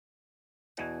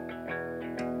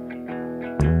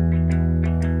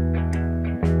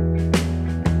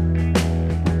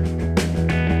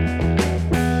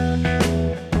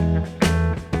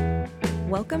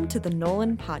Welcome to the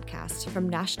Nolan Podcast from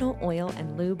National Oil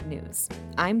and Lube News.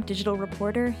 I'm Digital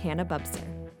Reporter Hanna Bubser.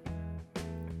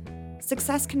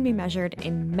 Success can be measured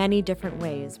in many different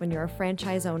ways when you're a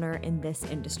franchise owner in this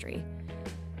industry.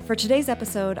 For today's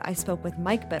episode, I spoke with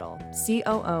Mike Biddle,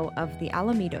 COO of the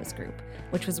Alamitos Group,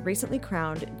 which was recently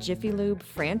crowned Jiffy Lube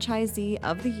Franchisee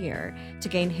of the Year, to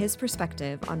gain his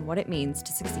perspective on what it means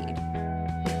to succeed.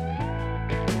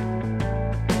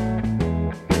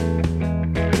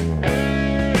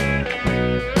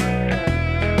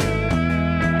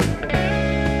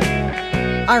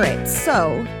 All right,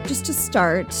 so just to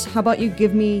start, how about you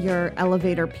give me your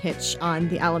elevator pitch on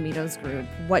the Alamitos Group?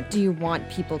 What do you want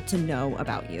people to know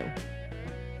about you?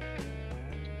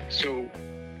 So,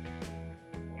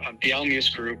 the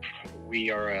Alamitos Group, we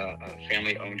are a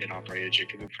family-owned and operated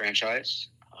Jiffy Lube franchise.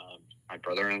 My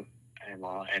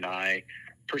brother-in-law and I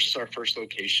purchased our first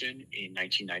location in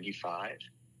 1995,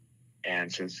 and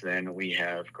since then we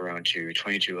have grown to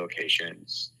 22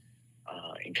 locations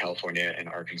in California and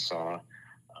Arkansas.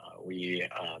 We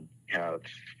have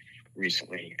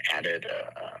recently added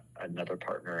another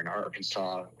partner in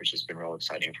Arkansas, which has been real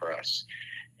exciting for us,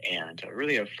 and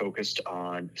really have focused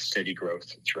on steady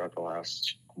growth throughout the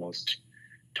last almost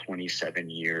 27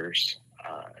 years,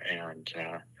 and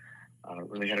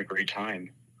really had a great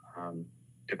time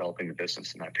developing the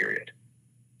business in that period.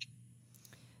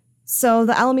 So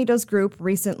the Alamitos Group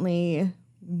recently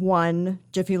won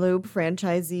Jiffy Lube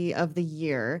Franchisee of the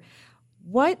Year.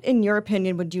 What, in your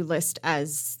opinion, would you list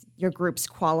as your group's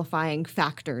qualifying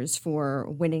factors for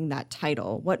winning that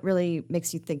title? What really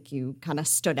makes you think you kind of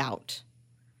stood out?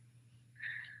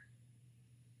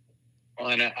 Well,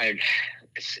 and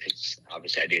it's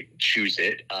obviously I didn't choose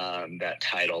it, that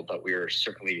title, but we are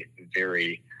certainly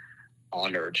very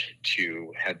honored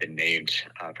to have been named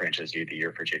Franchisee of the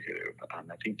Year for Jiffy Lube.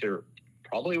 I think there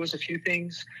probably was a few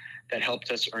things that helped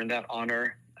us earn that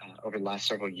honor. Over the last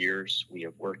several years, we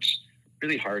have worked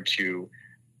really hard to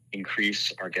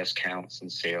increase our guest counts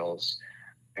and sales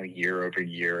year over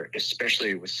year,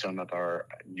 especially with some of our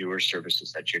newer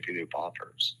services that Jiffy Lube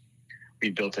offers. We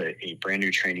built a brand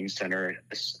new training center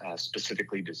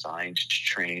specifically designed to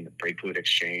train brake fluid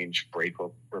exchange, brake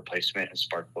replacement, and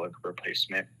spark plug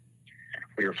replacement.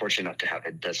 We were fortunate enough to have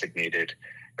a designated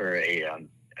or a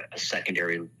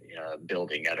secondary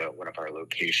building at one of our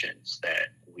locations that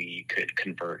we could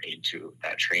convert into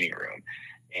that training room.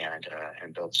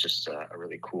 And built just a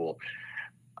really cool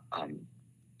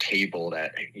table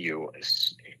that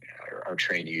our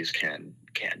trainees can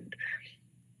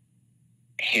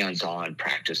hands-on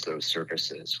practice those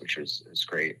services, which is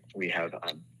great. We have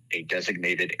a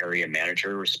designated area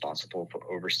manager responsible for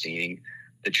overseeing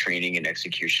the training and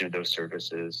execution of those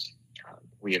services.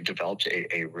 We have developed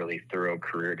a really thorough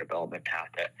career development path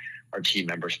that our team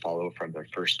members follow from their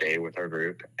first day with our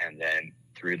group and then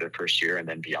through their first year and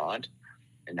then beyond.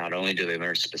 And not only do they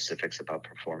learn specifics about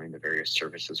performing the various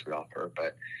services we offer,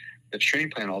 but the training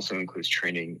plan also includes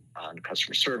training on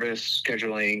customer service,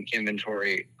 scheduling,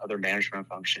 inventory, other management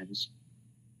functions.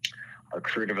 Our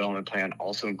career development plan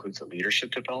also includes a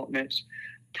leadership development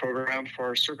program for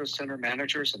our service center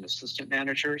managers and assistant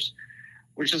managers,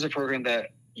 which is a program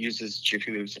that uses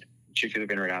Jiffy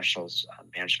Lube International's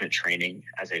management training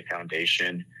as a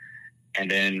foundation. And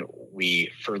then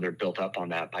we further built up on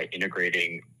that by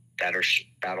integrating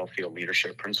battlefield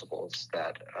leadership principles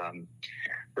that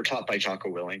were taught by Jocko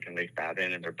Willink and Leif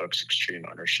Babin in their books Extreme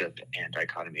Ownership and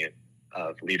Dichotomy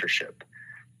of Leadership.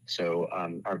 So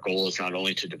our goal is not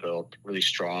only to develop really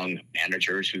strong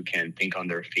managers who can think on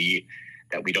their feet,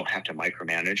 that we don't have to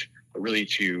micromanage, but really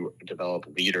to develop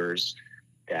leaders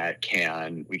that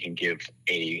we can give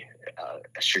a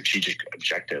strategic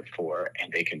objective for,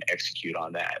 and they can execute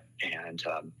on that. And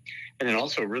then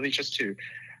also really just to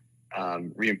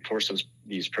reinforce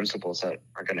these principles that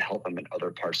are going to help them in other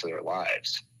parts of their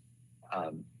lives.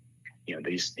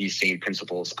 These same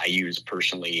principles I use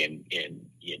personally in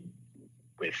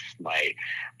with my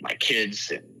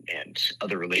kids and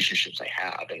other relationships I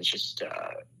have, and it's just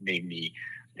made me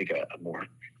think a more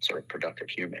sort of productive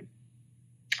human.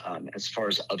 As far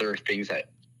as other things that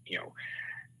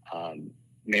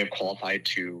may have qualified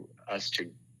to us to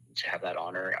have that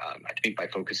honor, I think by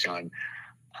focusing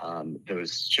on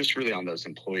those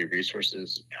employee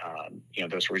resources,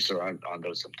 those resources on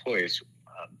those employees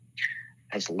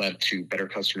has led to better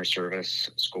customer service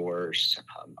scores.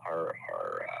 Our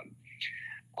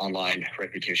online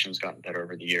reputation has gotten better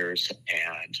over the years,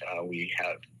 and we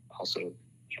have also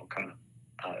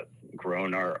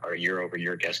grown our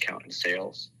year-over-year guest count and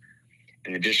sales.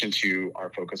 In addition to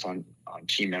our focus on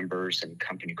team members and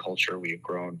company culture, we've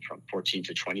grown from 14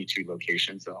 to 22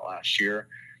 locations in the last year.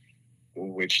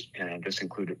 which this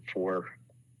included 4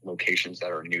 locations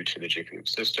that are new to the Jiffy Lube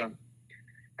system.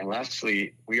 And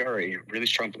lastly, we are a really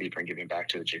strong believer in giving back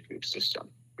to the Jiffy Lube system.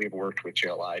 We've worked with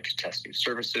JLI to test new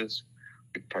services.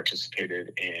 We've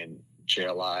participated in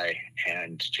JLI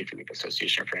and Jiffy Lube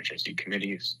Association of Franchisee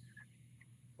committees.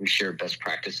 We share best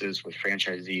practices with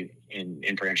franchisee in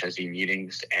franchisee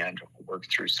meetings and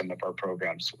worked through some of our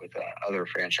programs with other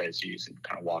franchisees and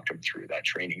kind of walked them through that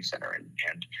training center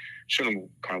and showed them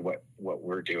kind of what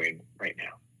we're doing right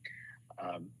now.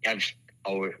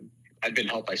 I've been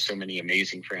helped by so many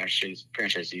amazing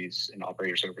franchisees and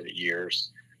operators over the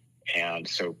years, and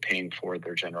so paying forward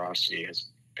their generosity has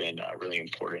been really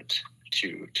important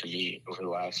to me over the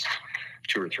last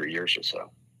 2 or 3 years or so.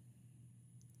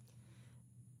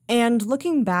 And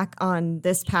looking back on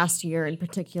this past year in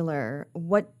particular,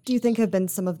 what do you think have been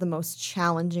some of the most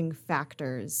challenging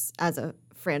factors as a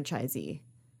franchisee?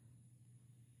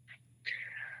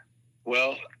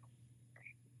 Well,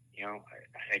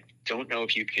 I don't know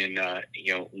if you can,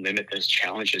 limit those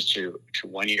challenges to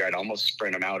 1 year. I'd almost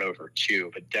spread them out over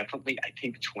 2, but definitely I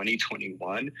think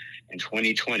 2021 and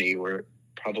 2020 were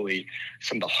probably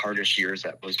some of the hardest years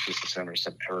that most business owners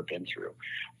have ever been through.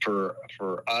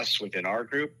 For us within our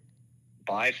group,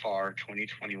 by far,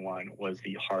 2021 was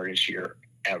the hardest year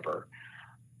ever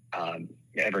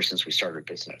since we started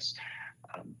business.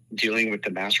 Dealing with the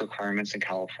mask requirements in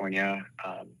California,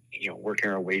 working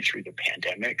our way through the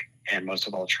pandemic, and most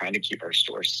of all, trying to keep our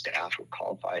store staffed with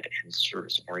qualified and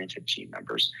service-oriented team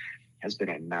members has been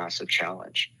a massive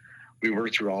challenge. We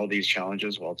worked through all of these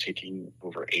challenges while taking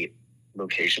over 8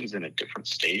 locations in a different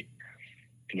state.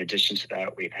 In addition to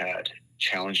that, we've had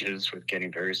challenges with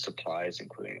getting various supplies,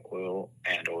 including oil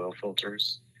and oil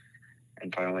filters.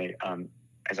 And finally,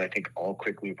 as I think all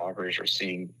quick lube operators are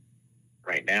seeing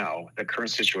right now, the current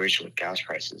situation with gas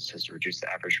prices has reduced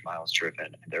the average miles driven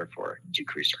and therefore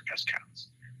decreased our guest counts.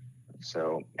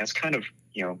 So that's kind of,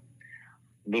 a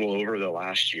little over the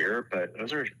last year, but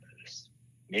those are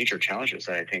major challenges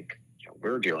that I think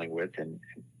we're dealing with and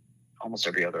almost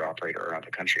every other operator around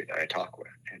the country that I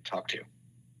talk to.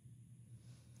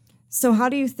 So how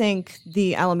do you think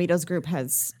the Alamitos Group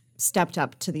has stepped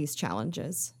up to these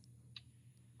challenges?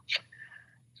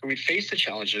 So we faced the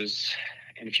challenges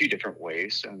in a few different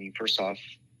ways. I mean, first off,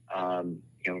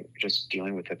 just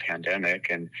dealing with the pandemic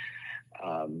and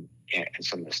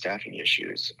some of the staffing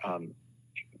issues.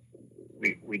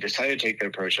 We decided to take the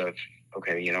approach of,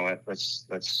 okay, you know what,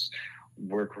 let's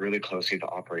work really closely with the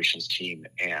operations team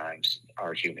and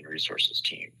our human resources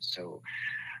team. So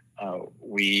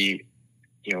we're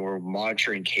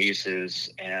monitoring cases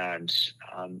and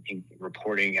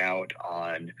reporting out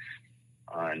on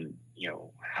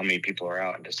how many people are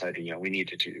out, and decided we need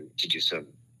to do some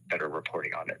better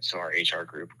reporting on it. So our HR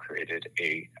group created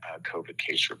a COVID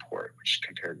case report, which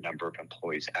compared number of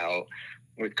employees out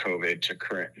with COVID to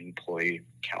current employee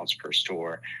counts per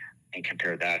store, and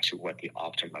compare that to what the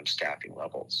optimum staffing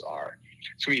levels are.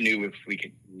 So we knew if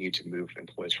we need to move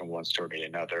employees from one store to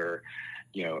another,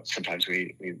 sometimes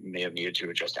we may have needed to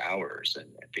adjust hours and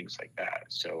things like that.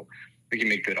 So we can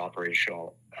make good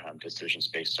operational decisions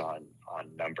based on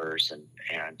numbers and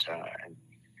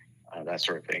that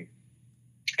sort of thing.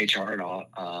 HR and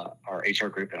our HR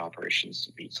group and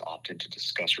operations meets often to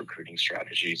discuss recruiting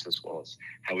strategies, as well as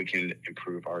how we can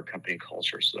improve our company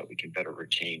culture so that we can better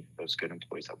retain those good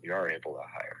employees that we are able to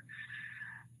hire.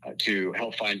 To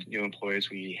help find new employees,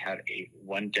 we had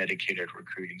one dedicated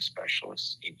recruiting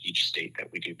specialist in each state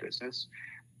that we do business.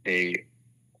 They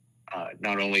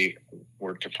not only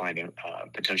work to find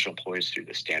potential employees through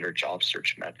the standard job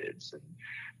search methods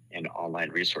and online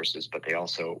resources, but they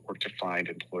also work to find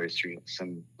employees through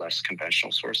some less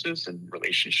conventional sources and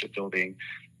relationship building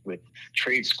with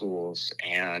trade schools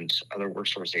and other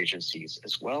workforce agencies,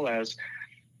 as well as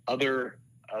other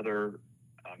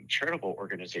charitable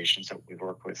organizations that we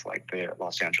work with, like the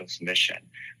Los Angeles Mission,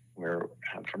 where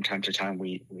from time to time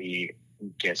we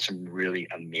get some really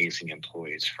amazing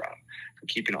employees from. So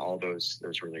keeping all those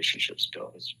relationships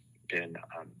built has been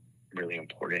really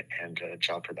important, and a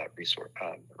job for that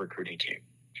recruiting team.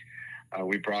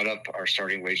 We brought up our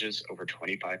starting wages over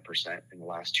 25% in the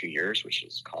last 2 years, which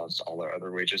has caused all our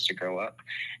other wages to go up.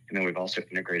 And then we've also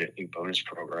integrated new bonus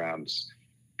programs,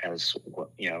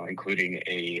 including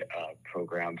a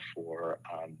program for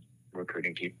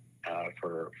recruiting people,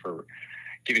 for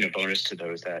giving a bonus to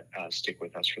those that stick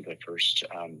with us for the first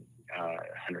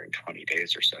 120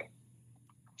 days or so.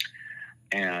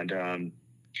 And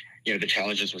the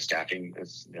challenges with staffing,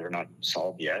 they're not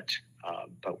solved yet,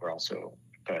 but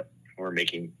we're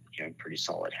making pretty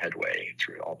solid headway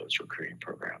through all those recruiting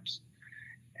programs.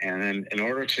 And then in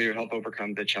order to help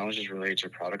overcome the challenges related to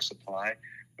product supply,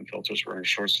 when filters were in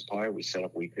short supply, we set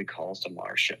up weekly calls to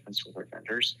monitor shipments with our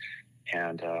vendors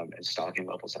and stocking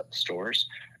levels at the stores.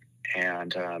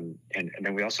 And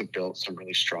then we also built some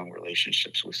really strong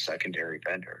relationships with secondary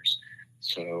vendors.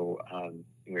 So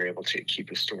we were able to keep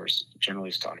the stores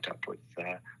generally stocked up with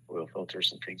oil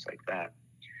filters and things like that.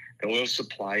 The oil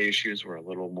supply issues were a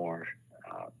little more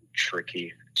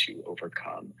tricky to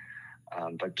overcome,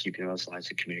 but keeping those lines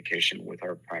of communication with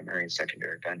our primary and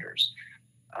secondary vendors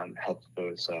helped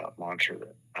those monitor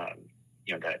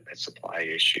that supply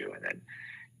issue. And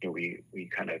then we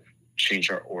kind of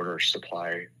changed our order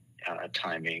supply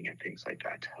timing and things like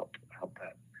that to help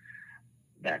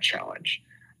that challenge.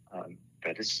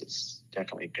 But this has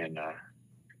definitely been a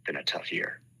tough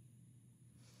year.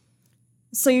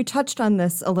 So you touched on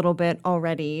this a little bit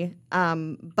already,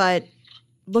 but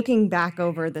looking back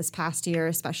over this past year,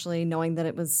 especially knowing that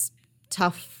it was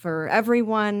tough for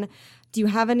everyone, do you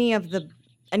have any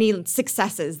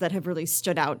successes that have really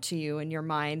stood out to you in your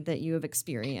mind that you have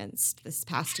experienced this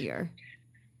past year?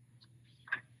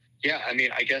 Yeah, I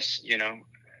mean, I guess,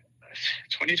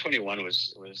 2021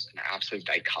 was an absolute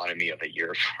dichotomy of a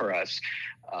year for us.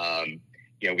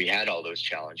 We had all those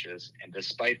challenges, and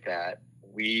despite that,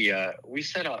 we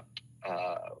set up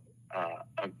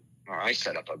I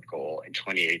set up a goal in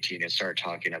 2018 and started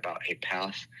talking about a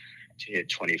path to hit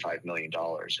 $25 million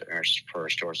for our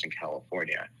stores in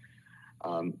California.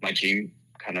 My team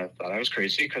kind of thought I was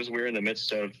crazy because we were in the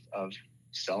midst of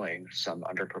selling some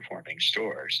underperforming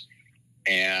stores.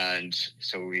 And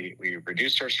so we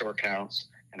reduced our store counts,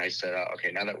 and I said,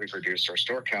 okay, now that we've reduced our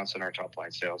store counts and our top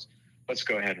line sales, let's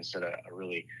go ahead and set a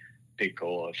really big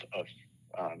goal of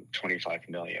 25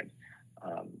 million.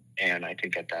 And I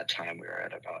think at that time we were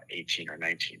at about 18 or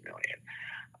 19 million.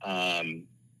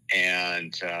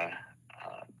 In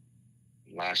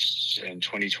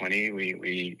 2020,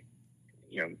 we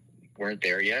weren't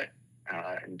there yet.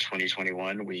 In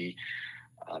 2021, we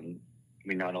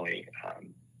not only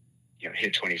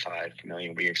hit 25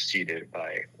 million, we exceeded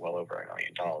by well over $1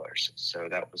 million. So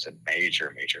that was a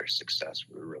major success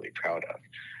we were really proud of.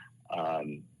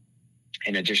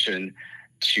 In addition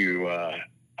to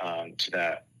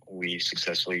that, we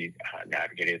successfully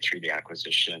navigated through the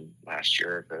acquisition last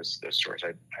year of those stores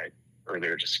I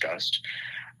earlier discussed,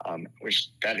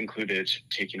 which that included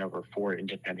taking over 4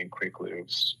 independent Quick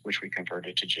Lubes, which we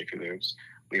converted to Jiffy Lubes.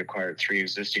 We acquired 3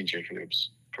 existing Jiffy Lubes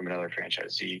from another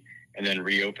franchisee, and then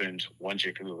reopened 1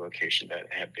 Jiffy Lube location that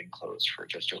had been closed for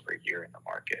just over a year in the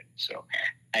market. So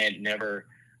I had never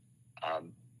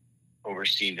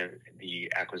overseen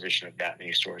the acquisition of that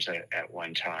many stores at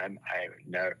one time. I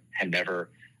had never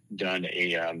done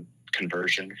a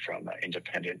conversion from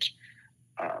independent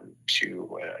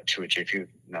to a Jiffy,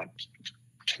 not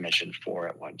to mention 4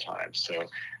 at one time. So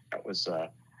that was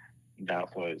a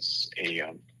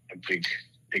big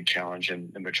challenge,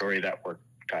 and the majority of that work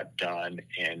got done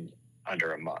in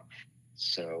under a month.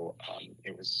 So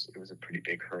it was a pretty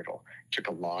big hurdle. It took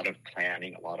a lot of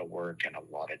planning, a lot of work, and a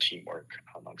lot of teamwork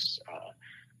amongst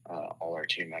all our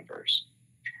team members.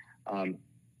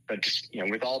 But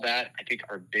with all that, I think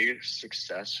our biggest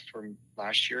success from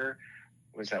last year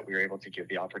was that we were able to give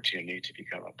the opportunity to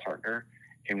become a partner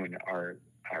in our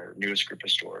newest group of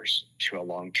stores to a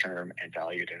long-term and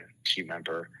valued team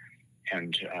member,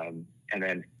 and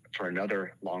then for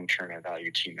another long-term and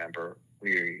valued team member,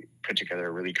 we put together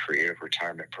a really creative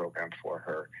retirement program for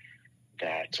her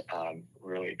that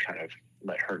really kind of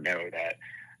let her know that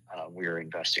we were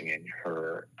investing in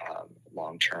her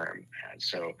long-term. And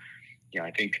so, I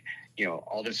think,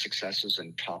 all the successes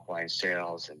in top line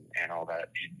sales and all that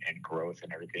and growth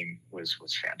and everything was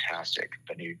fantastic.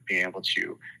 But being able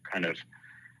to kind of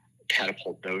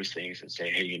catapult those things and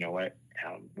say, hey, you know what,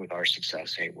 with our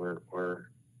success, hey,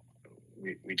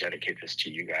 we dedicate this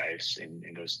to you guys and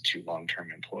those 2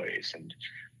 long-term employees and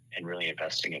really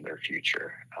investing in their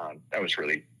future. That was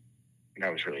really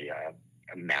a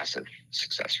massive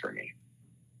success for me.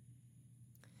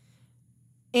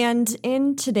 And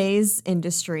in today's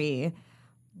industry,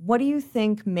 what do you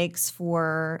think makes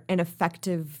for an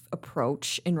effective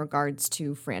approach in regards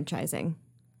to franchising?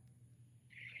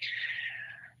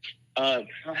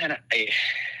 Hanna,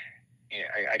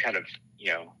 I kind of,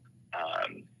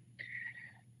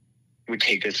 would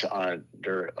take this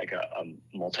under like a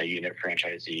multi-unit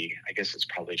franchisee. I guess it's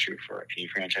probably true for any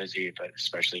franchisee, but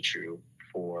especially true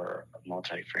for a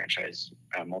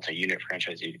multi-unit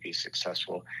franchisee to be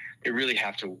successful. They really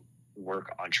have to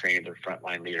work on training their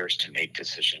frontline leaders to make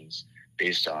decisions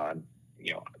based on,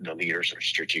 the leaders'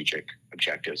 strategic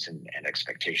objectives and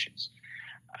expectations.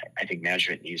 I think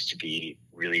management needs to be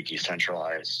really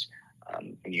decentralized.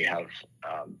 When you have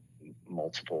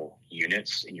multiple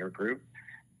units in your group,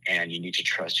 and you need to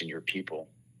trust in your people,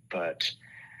 but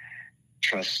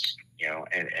trust,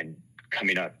 and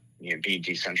coming up, being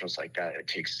decentralized like that, it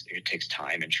takes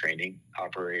time and training.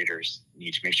 Operators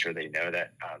need to make sure they know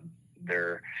that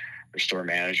their store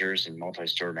managers and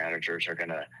multi-store managers are going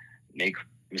to make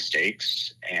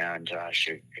mistakes and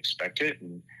should expect it,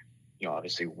 and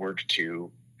obviously work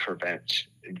to prevent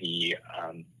the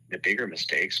bigger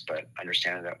mistakes, but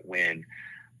understand that when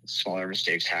smaller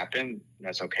mistakes happen,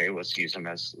 that's okay. Let's use them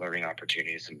as learning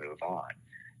opportunities and move on.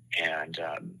 And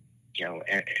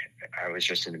I was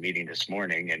just in a meeting this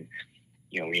morning, and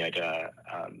we had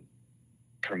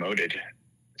promoted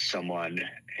someone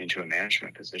into a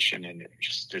management position, and it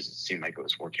just doesn't seem like it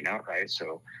was working out right.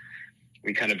 So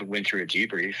we kind of went through a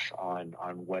debrief on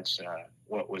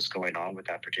what was going on with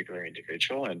that particular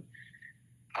individual, and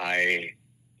I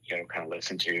kind of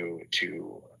listened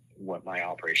to what my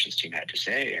operations team had to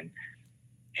say,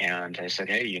 and I said,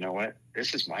 hey, you know what,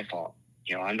 this is my fault.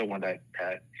 I'm the one that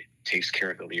takes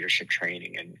care of the leadership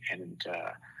training, and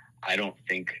I don't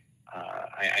think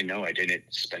I know I didn't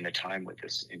spend the time with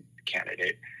this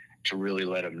candidate to really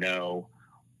let him know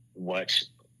what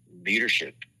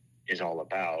leadership is all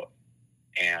about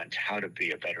and how to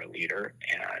be a better leader,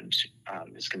 and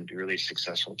it's going to be really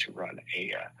successful to run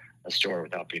a store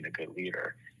without being a good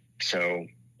leader. So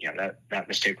that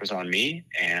mistake was on me,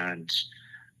 and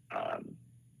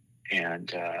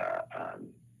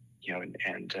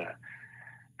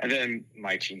then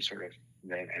my team sort of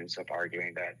then ends up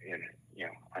arguing that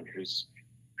on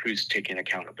who's taking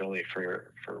accountability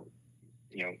for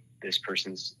this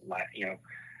person's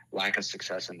lack of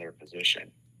success in their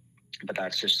position. But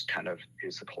that's just kind of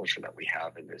is the culture that we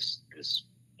have in this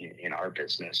in our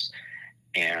business,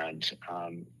 and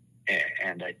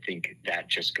I think that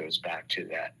just goes back to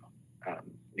that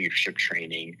leadership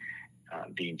training,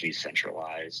 being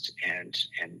decentralized, and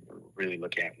really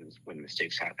looking at when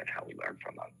mistakes happen, how we learn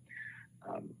from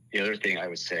them. The other thing I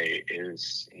would say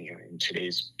is, in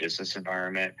today's business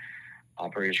environment,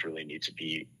 operators really need to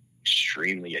be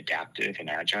extremely adaptive and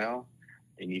agile.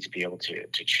 They need to be able to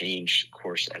change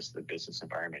course as the business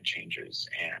environment changes,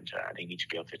 and they need to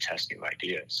be able to test new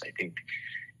ideas. I think,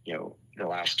 the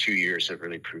last 2 years have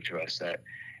really proved to us that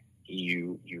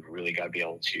you really got to be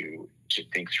able to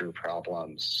think through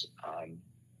problems,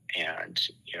 and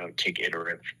take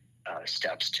iterative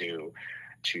steps to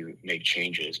make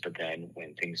changes. But then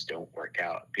when things don't work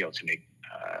out, be able to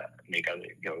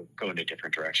go in a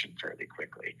different direction fairly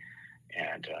quickly.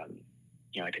 And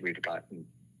I think we've gotten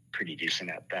pretty decent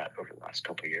at that over the last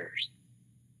couple of years.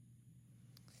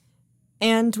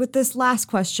 And with this last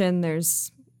question,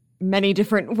 there's many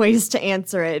different ways to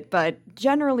answer it, but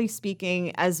generally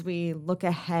speaking, as we look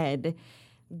ahead,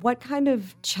 what kind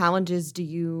of challenges do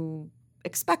you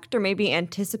expect or maybe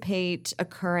anticipate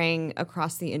occurring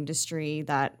across the industry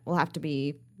that will have to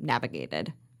be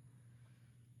navigated?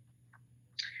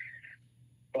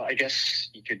 Well, I guess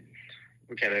you could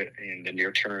look at it in the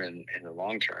near term and the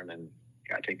long term. And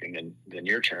I think in the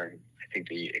near term, I think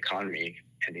the economy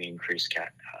and the increased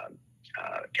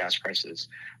gas prices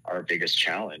are our biggest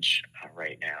challenge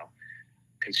right now.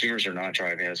 Consumers are not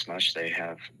driving as much. They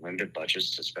have limited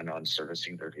budgets to spend on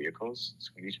servicing their vehicles.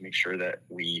 So we need to make sure that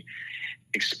we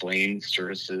explain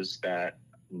services that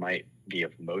might be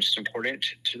of most important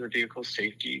to their vehicle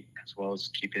safety, as well as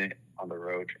keeping it on the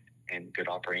road in good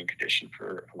operating condition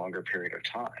for a longer period of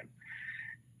time,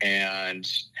 and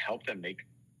help them make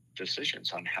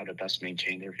decisions on how to best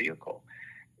maintain their vehicle.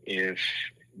 If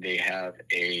they have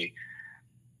a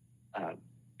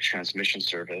transmission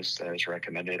service that is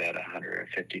recommended at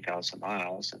 150,000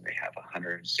 miles and they have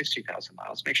 160,000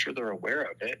 miles, make sure they're aware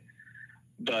of it.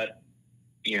 But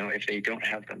if they don't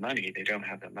have the money, they don't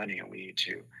have the money, and we need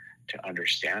to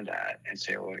understand that and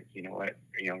say, well, you know what,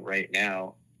 right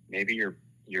now maybe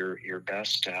your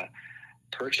best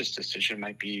purchase decision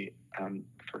might be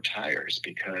for tires,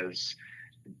 because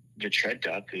the tread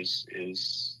depth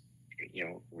is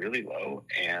really low,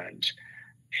 and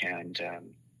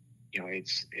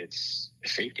it's a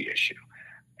safety issue.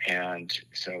 And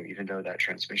so even though that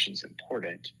transmission is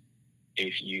important,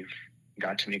 if you've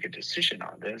got to make a decision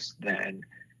on this, then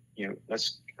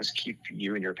let's keep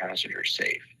you and your passengers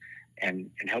safe, and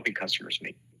helping customers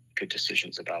make good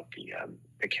decisions about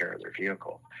the care of their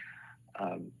vehicle.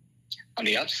 On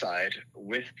the upside,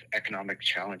 with economic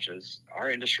challenges, our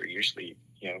industry usually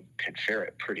can fare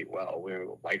it pretty well.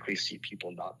 We'll likely see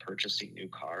people not purchasing new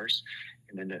cars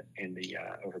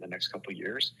over the next couple of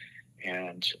years,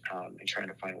 and trying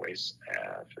to find ways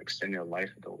to extend the life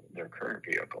of their current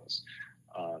vehicles.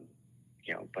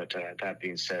 But that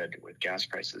being said, with gas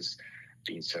prices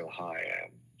being so high,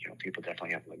 people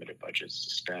definitely have limited budgets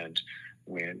to spend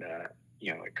when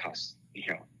it costs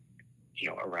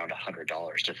around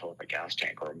 $100 to fill up a gas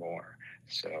tank or more.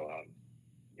 So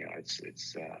it's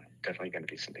definitely going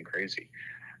to be something crazy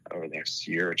over the next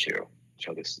year or two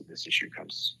until this issue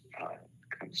comes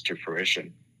to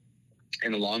fruition.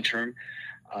 In the long term,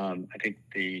 I think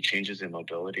the changes in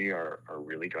mobility are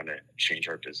really going to change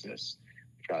our business.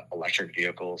 We've got electric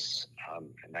vehicles,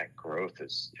 and that growth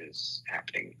is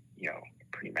happening,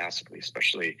 pretty massively,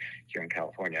 especially here in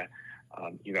California.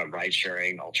 You've got ride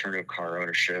sharing, alternative car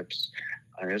ownerships.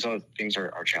 Those other things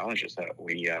are challenges that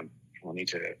we will need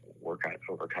to work on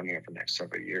overcoming over the next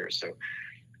several years. So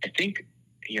I think,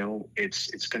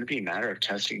 it's going to be a matter of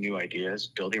testing new ideas,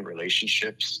 building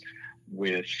relationships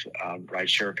with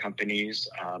rideshare companies.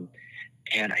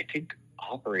 And I think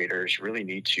operators really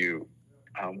need to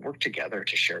work together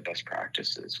to share best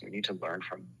practices. We need to learn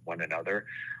from one another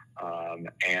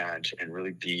and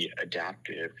really be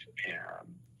adaptive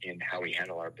in how we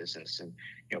handle our business. And,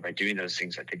 by doing those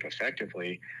things, I think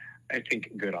effectively, I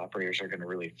think good operators are going to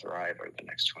really thrive over the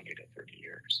next 20 to 30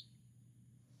 years.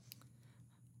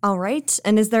 All right.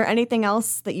 And is there anything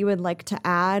else that you would like to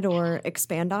add or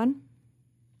expand on?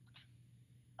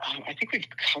 I think we've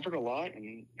covered a lot,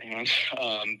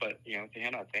 but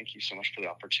Hanna, thank you so much for the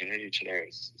opportunity today.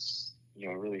 It's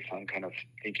really fun, kind of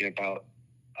thinking about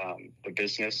the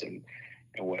business and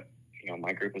what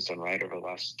my group has done right over the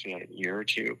last year or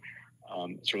two.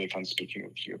 It's really fun speaking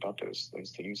with you about those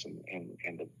things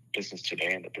and the business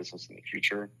today and the business in the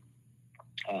future.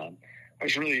 I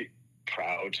was really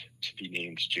proud to be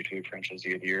named Jiffy Lube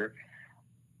Franchisee of the Year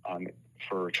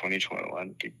for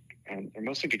 2021. And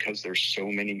mostly because there's so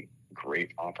many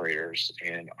great operators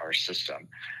in our system.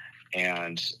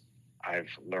 And I've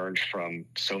learned from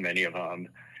so many of them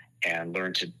and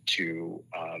learned to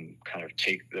kind of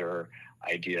take their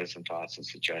ideas and thoughts and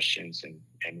suggestions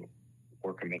and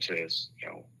work them into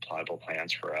pliable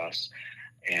plans for us.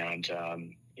 And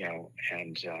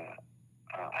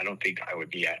I don't think I would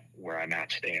be at where I'm at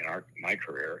today in my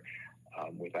career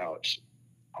without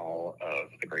all of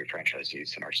the great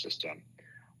franchisees in our system.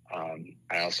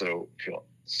 I also feel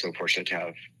so fortunate to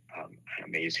have an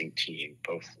amazing team,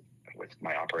 both with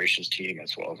my operations team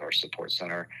as well as our support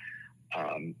center,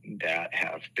 that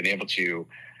have been able to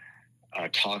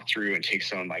talk through and take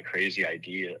some of my crazy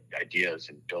ideas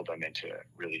and build them into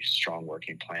really strong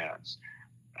working plans.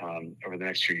 Over the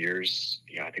next few years,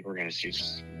 I think we're going to see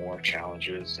more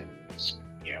challenges, and it's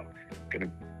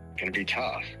going to be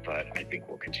tough, but I think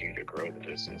we'll continue to grow the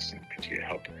business and continue to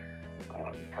help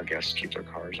our guests keep their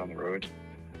cars on the road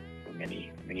for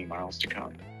many, many miles to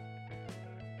come.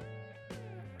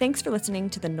 Thanks for listening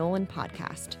to the Nolan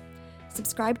Podcast.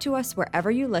 Subscribe to us wherever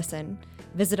you listen,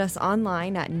 visit us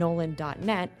online at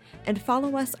nolan.net, and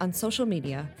follow us on social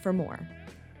media for more.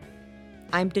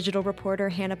 I'm Digital Reporter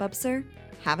Hanna Bubser.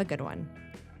 Have a good one.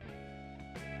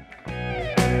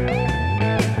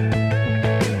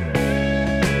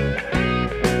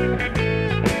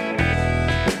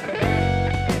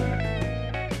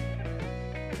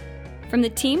 From the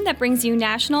team that brings you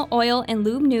national oil and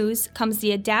lube news comes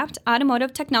the Adapt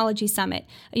Automotive Technology Summit,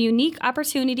 a unique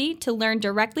opportunity to learn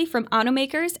directly from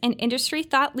automakers and industry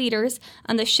thought leaders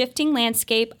on the shifting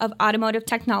landscape of automotive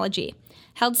technology.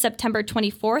 Held September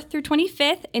 24th through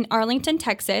 25th in Arlington,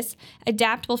 Texas,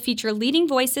 Adapt will feature leading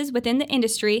voices within the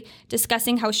industry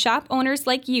discussing how shop owners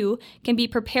like you can be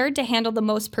prepared to handle the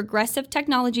most progressive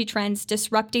technology trends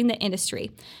disrupting the industry.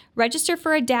 Register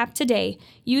for Adapt today.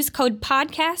 Use code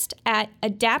PODCAST at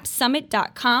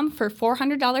adaptsummit.com for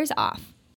 $400 off.